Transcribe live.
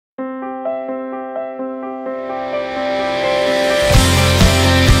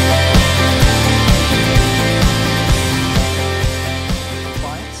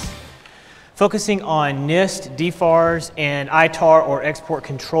focusing on NIST, DFARS, and ITAR or export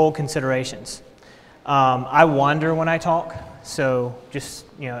control considerations. I wander when I talk, so just,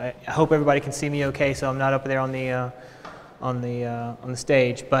 I hope everybody can see me okay, so I'm not up there on the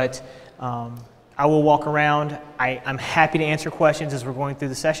stage, but I will walk around. I'm happy to answer questions as we're going through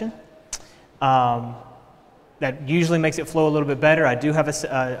the session. That usually makes it flow a little bit better. I do have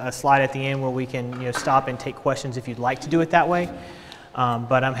a slide at the end where we can stop and take questions if you'd like to do it that way.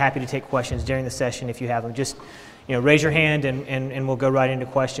 But I'm happy to take questions during the session if you have them. Just raise your hand and we'll go right into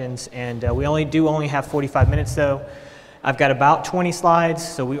questions. And we only have 45 minutes though. I've got about 20 slides,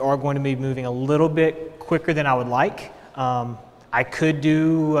 so we are going to be moving a little bit quicker than I would like. I could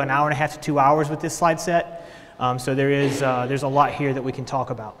do an hour and a half to 2 hours with this slide set. So there's a lot here that we can talk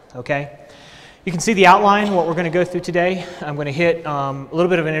about, okay? You can see the outline, what we're going to go through today. I'm going to hit a little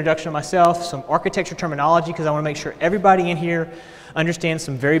bit of an introduction of myself, some architecture terminology, because I want to make sure everybody in here understands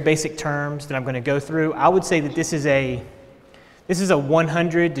some very basic terms that I'm going to go through. I would say that this is a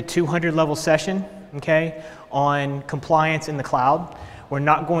 100 to 200 level session, okay, on compliance in the cloud. We're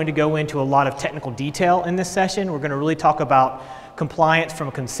not going to go into a lot of technical detail in this session. We're going to really talk about compliance from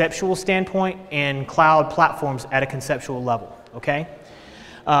a conceptual standpoint and cloud platforms at a conceptual level, okay?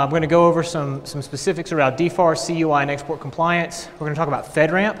 We're going to go over some specifics around DFARS, CUI, and export compliance. We're going to talk about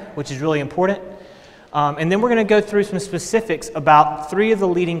FedRAMP, which is really important. And then we're going to go through some specifics about 3 of the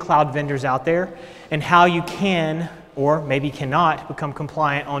leading cloud vendors out there and how you can, or maybe cannot, become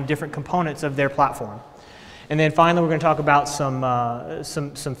compliant on different components of their platform. And then finally, we're going to talk about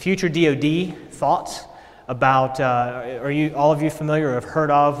some future DoD thoughts about, are all of you familiar or have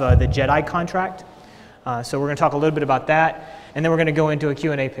heard of the JEDI contract? So we're going to talk a little bit about that. And then we're going to go into a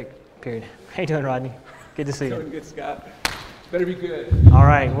Q&A period. How you doing, Rodney? Good to see you. Doing good, Scott. Better be good. All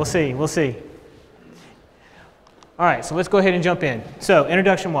right, we'll see. All right, so let's go ahead and jump in. So,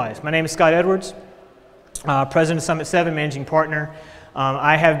 introduction-wise, my name is Scott Edwards, President of Summit 7, Managing Partner.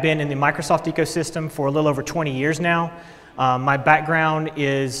 I have been in the Microsoft ecosystem for a little over 20 years now. My background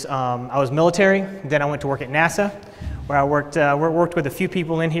is, I was military, then I went to work at NASA, where I worked with a few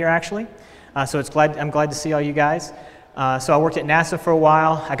people in here actually. So I'm glad to see all you guys. So I worked at NASA for a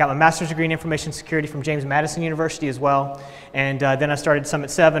while. I got my master's degree in information security from James Madison University as well. And then I started Summit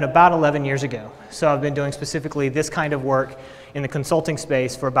 7 about 11 years ago. So I've been doing specifically this kind of work in the consulting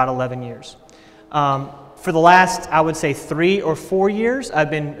space for about 11 years. For the last, I would say 3 or 4 years, I've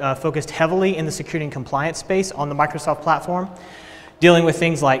been focused heavily in the security and compliance space on the Microsoft platform, dealing with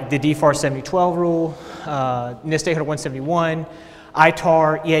things like the DFARS 7012 rule, NIST 80171,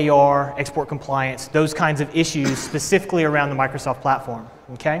 ITAR, EAR, export compliance, those kinds of issues specifically around the Microsoft platform,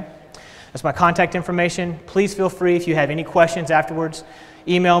 okay? That's my contact information. Please feel free if you have any questions afterwards,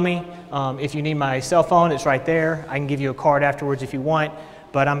 email me. If you need my cell phone, it's right there. I can give you a card afterwards if you want,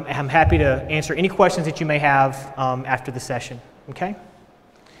 but I'm happy to answer any questions that you may have after the session, okay?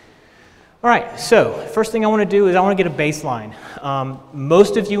 All right, so first thing I want to do is I want to get a baseline.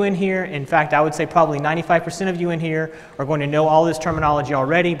 Most of you in here, in fact, I would say probably 95% of you in here are going to know all this terminology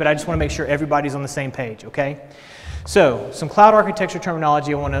already, but I just want to make sure everybody's on the same page, okay? So, some cloud architecture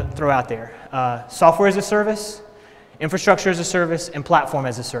terminology I want to throw out there. Software as a service, infrastructure as a service, and platform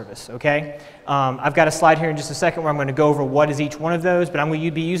as a service, okay? I've got a slide here in just a second where I'm going to go over what is each one of those, but I'm going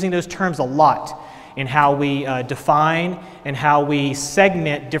to be using those terms a lot in how we define and how we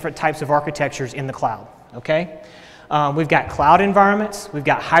segment different types of architectures in the cloud, okay? We've got cloud environments, we've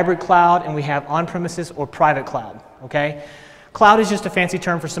got hybrid cloud, and we have on-premises or private cloud, okay? Cloud is just a fancy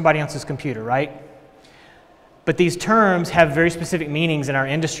term for somebody else's computer, right? But these terms have very specific meanings in our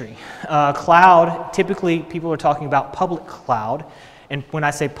industry. Cloud, typically people are talking about public cloud, and when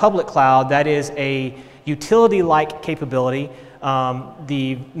I say public cloud, that is a utility-like capability.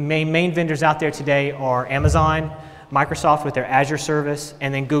 The main vendors out there today are Amazon, Microsoft with their Azure service,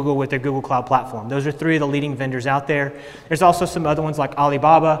 and then Google with their Google Cloud Platform. Those are 3 of the leading vendors out there. There's also some other ones like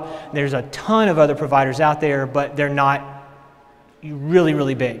Alibaba. There's a ton of other providers out there, but they're not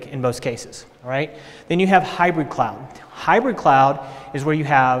really big in most cases, all right? Then you have hybrid cloud. Hybrid cloud is where you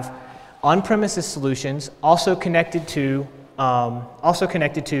have on-premises solutions also connected to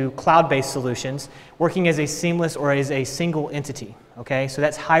cloud-based solutions working as a seamless or as a single entity, okay? So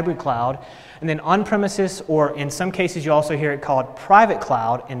that's hybrid cloud. And then on-premises, or in some cases you also hear it called private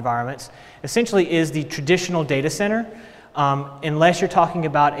cloud environments, essentially is the traditional data center, unless you're talking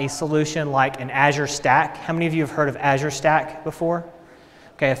about a solution like an Azure Stack. How many of you have heard of Azure Stack before?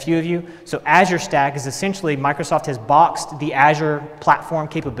 Okay, a few of you. So Azure Stack is essentially, Microsoft has boxed the Azure platform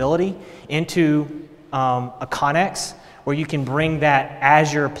capability into a Connex where you can bring that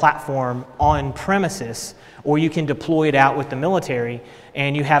Azure platform on premises, or you can deploy it out with the military,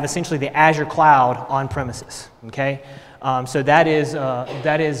 and you have essentially the Azure cloud on premises, okay? So that is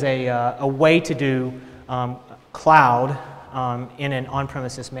a way to do cloud in an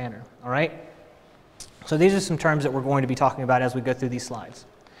on-premises manner, all right? So these are some terms that we're going to be talking about as we go through these slides.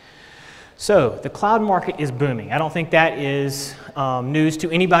 So the cloud market is booming. I don't think that is news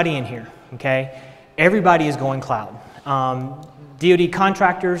to anybody in here, okay? Everybody is going cloud. DoD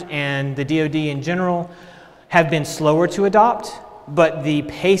contractors and the DoD in general have been slower to adopt, but the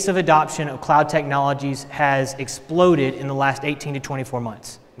pace of adoption of cloud technologies has exploded in the last 18 to 24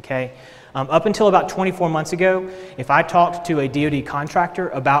 months, okay? Up until about 24 months ago, if I talked to a DoD contractor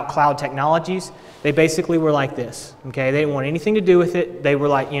about cloud technologies, they basically were like this, okay? They didn't want anything to do with it. They were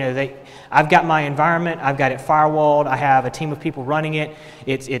like, you know, I've got my environment, I've got it firewalled, I have a team of people running it,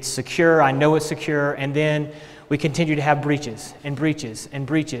 it's secure, I know it's secure, and then we continue to have breaches and breaches and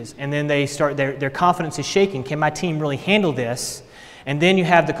breaches, and then they start, their confidence is shaking. Can my team really handle this? And then you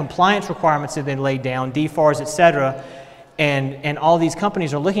have the compliance requirements that have been laid down, DFARS, et cetera, and all these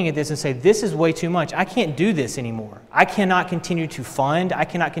companies are looking at this and say, this is way too much. I can't do this anymore. I cannot continue to fund. I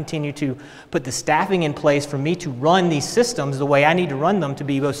cannot continue to put the staffing in place for me to run these systems the way I need to run them to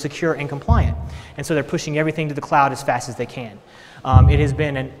be both secure and compliant. And so they're pushing everything to the cloud as fast as they can. It has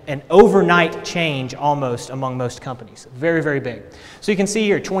been an overnight change almost among most companies. Very, very big. So you can see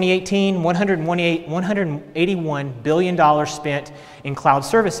here, 2018, $181 billion spent in cloud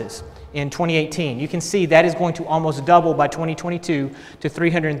services. In 2018, you can see that is going to almost double by 2022 to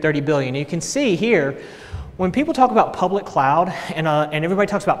 $330 billion. And you can see here, when people talk about public cloud, and everybody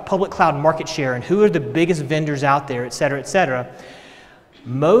talks about public cloud market share and who are the biggest vendors out there, et cetera,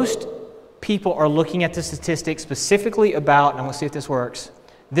 most people are looking at the statistics specifically about, and I'm going to see if this works,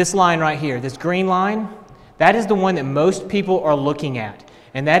 this line right here, this green line, that is the one that most people are looking at.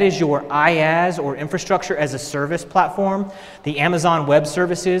 And that is your IaaS, or infrastructure as a service platform, the Amazon Web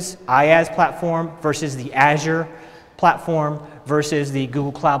Services IaaS platform versus the Azure platform versus the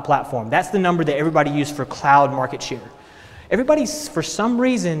Google Cloud platform. That's the number that everybody uses for cloud market share. Everybody, for some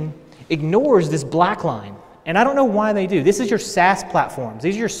reason, ignores this black line. And I don't know why they do. This is your SaaS platforms.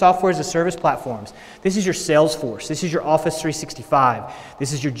 These are your software as a service platforms. This is your Salesforce. This is your Office 365.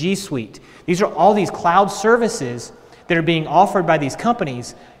 This is your G Suite. These are all these cloud services that are being offered by these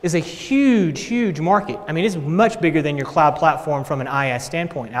companies. Is a huge, huge market. I mean, it's much bigger than your cloud platform from an IaaS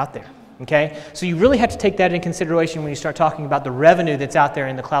standpoint out there, okay? So you really have to take that into consideration when you start talking about the revenue that's out there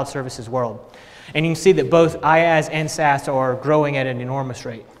in the cloud services world. And you can see that both IaaS and SaaS are growing at an enormous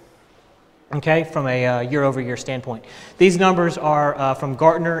rate, okay, from a year-over-year standpoint. These numbers are from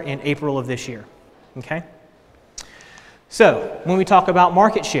Gartner in April of this year, okay? So when we talk about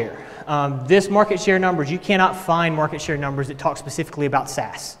market share, this market share numbers, you cannot find market share numbers that talk specifically about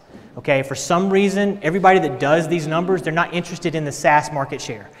SaaS. Okay, for some reason, everybody that does these numbers, they're not interested in the SaaS market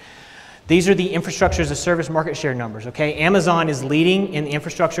share. These are the infrastructure as a service market share numbers. Okay, Amazon is leading in the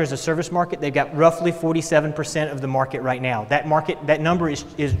infrastructure as a service market. They've got roughly 47% of the market right now. That number is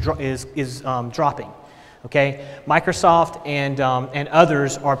dropping. Okay, Microsoft and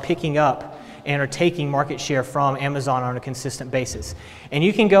others are picking up and are taking market share from Amazon on a consistent basis. And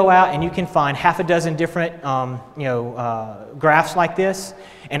you can go out and you can find half a dozen different graphs like this,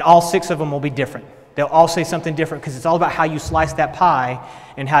 and all 6 of them will be different. They'll all say something different because it's all about how you slice that pie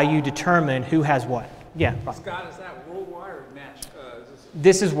and how you determine who has what. Yeah. Scott, is that worldwide or match?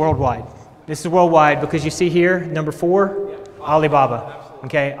 This is worldwide. This is worldwide because you see here, number 4, yeah. Alibaba. Absolutely.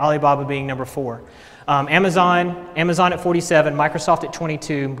 Okay, Alibaba being number 4. Amazon at 47, Microsoft at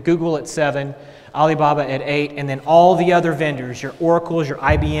 22, Google at 7, Alibaba at 8, and then all the other vendors, your Oracles, your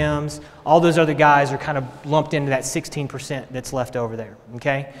IBMs, all those other guys are kind of lumped into that 16% that's left over there,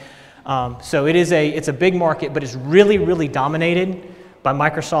 okay? So it's a big market, but it's really, really dominated by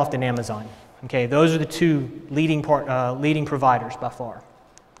Microsoft and Amazon, okay? Those are the 2 leading providers by far.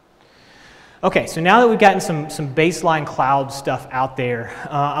 Okay, so now that we've gotten some baseline cloud stuff out there,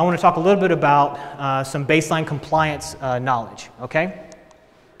 I want to talk a little bit about some baseline compliance knowledge, okay?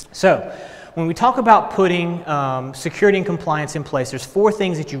 So when we talk about putting security and compliance in place, there's 4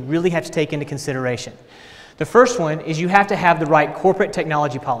 things that you really have to take into consideration. The first one is you have to have the right corporate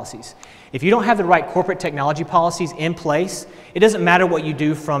technology policies. If you don't have the right corporate technology policies in place, it doesn't matter what you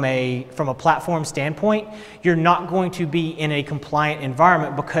do from a platform standpoint, you're not going to be in a compliant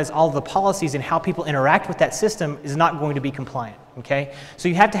environment because all the policies and how people interact with that system is not going to be compliant, okay? So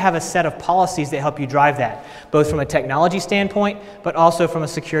you have to have a set of policies that help you drive that, both from a technology standpoint, but also from a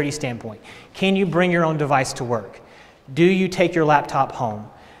security standpoint. Can you bring your own device to work? Do you take your laptop home?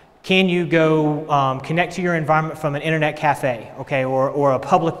 Can you go connect to your environment from an internet cafe, okay, or a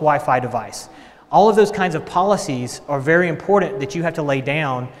public Wi-Fi device? All of those kinds of policies are very important that you have to lay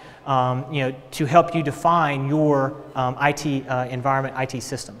down to help you define your IT environment, IT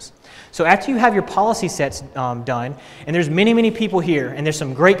systems. So after you have your policy sets done, and there's many people here, and there's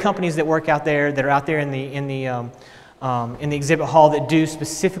some great companies that work out there that are out there in the exhibit hall that do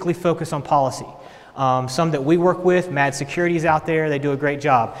specifically focus on policy. Some that we work with, Mad Security's out there, they do a great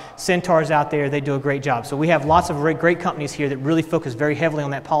job. Centaur's out there, they do a great job. So we have lots of great companies here that really focus very heavily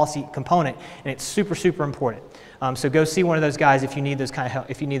on that policy component, and it's super important. So go see one of those guys if you need those kind of help,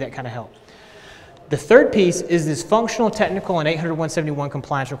 if you need that kind of help. The third piece is this functional, technical, and 800-171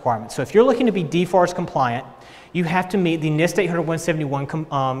 compliance requirements. So if you're looking to be DFARS compliant, you have to meet the NIST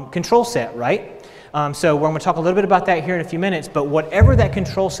 800-171 control set, right? So we're going to talk a little bit about that here in a few minutes, but whatever that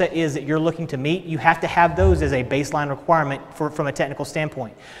control set is that you're looking to meet, you have to have those as a baseline requirement from a technical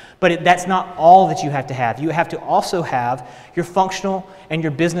standpoint. But that's not all that you have to have. You have to also have your functional and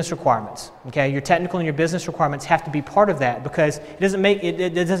your business requirements. Okay? Your technical and your business requirements have to be part of that, because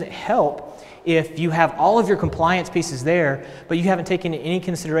it doesn't help if you have all of your compliance pieces there, but you haven't taken into any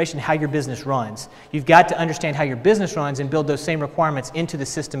consideration how your business runs. You've got to understand how your business runs and build those same requirements into the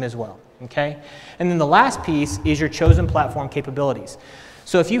system as well. Okay? And then the last piece is your chosen platform capabilities.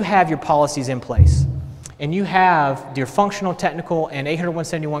 So if you have your policies in place, and you have your functional, technical, and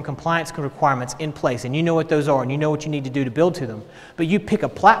 800-171 compliance requirements in place, and you know what those are, and you know what you need to do to build to them, but you pick a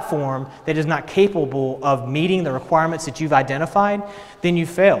platform that is not capable of meeting the requirements that you've identified, then you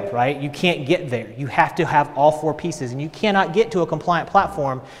failed, right? You can't get there. You have to have all four pieces, and you cannot get to a compliant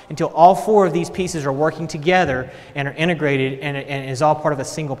platform until all four of these pieces are working together and are integrated and is all part of a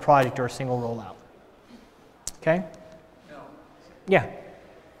single project or a single rollout. Okay? Now, yeah.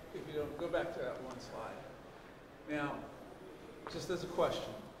 if you don't go back to that one slide. Now, just as a question,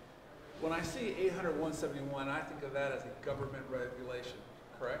 when I see 800-171, I think of that as a government regulation,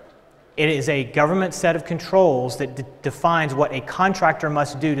 correct? It is a government set of controls that defines what a contractor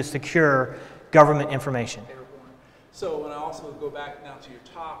must do to secure government information. So when I also go back now to your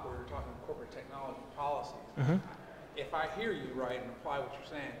talk where you're talking corporate technology policies, if I hear you right and apply what you're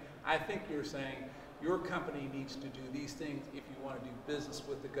saying, I think you're saying your company needs to do these things if you want to do business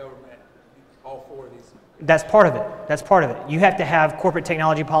with the government, all four of these. That's part of it. That's part of it. You have to have corporate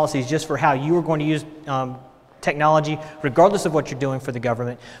technology policies just for how you are going to use technology, regardless of what you're doing for the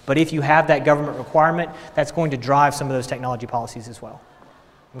government. But if you have that government requirement, that's going to drive some of those technology policies as well.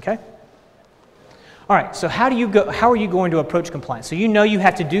 Okay? All right, so how are you going to approach compliance? So you know you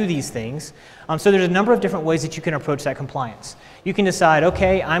have to do these things. So there's a number of different ways that you can approach that compliance. You can decide,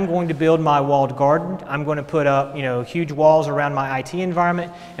 okay, I'm going to build my walled garden. I'm going to put up, huge walls around my IT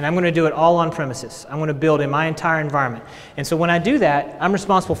environment, and I'm going to do it all on premises. I'm going to build in my entire environment. And so when I do that, I'm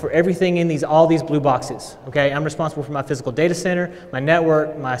responsible for everything in all these blue boxes. Okay, I'm responsible for my physical data center, my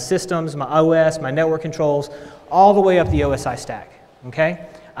network, my systems, my OS, my network controls, all the way up the OSI stack. Okay,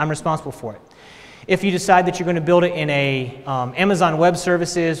 I'm responsible for it. If you decide that you're going to build it in a Amazon Web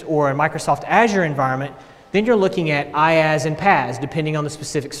Services or a Microsoft Azure environment, then you're looking at IaaS and PaaS, depending on the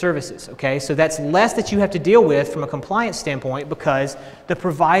specific services. Okay? So that's less that you have to deal with from a compliance standpoint because the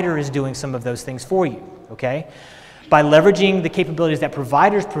provider is doing some of those things for you. Okay? By leveraging the capabilities that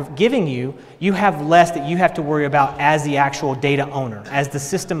providers giving you, you have less that you have to worry about as the actual data owner. As the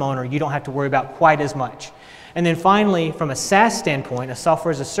system owner, you don't have to worry about quite as much. And then finally, from a SaaS standpoint, a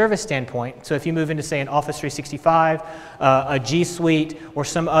software as a service standpoint, so if you move into, say, an Office 365, a G Suite, or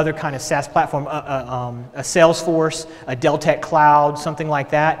some other kind of SaaS platform, a Salesforce, a Deltek Cloud, something like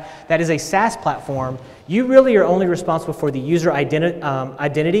that, that is a SaaS platform, you really are only responsible for the user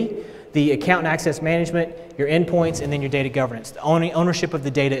identity, the account and access management, your endpoints, and then your data governance, the ownership of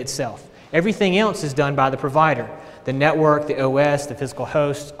the data itself. Everything else is done by the provider. The network, the OS, the physical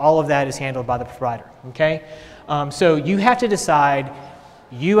hosts, all of that is handled by the provider. Okay? So you have to decide,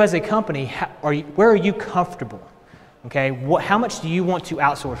 you as a company, where are you comfortable? Okay? How much do you want to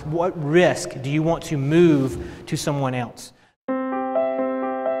outsource? What risk do you want to move to someone else?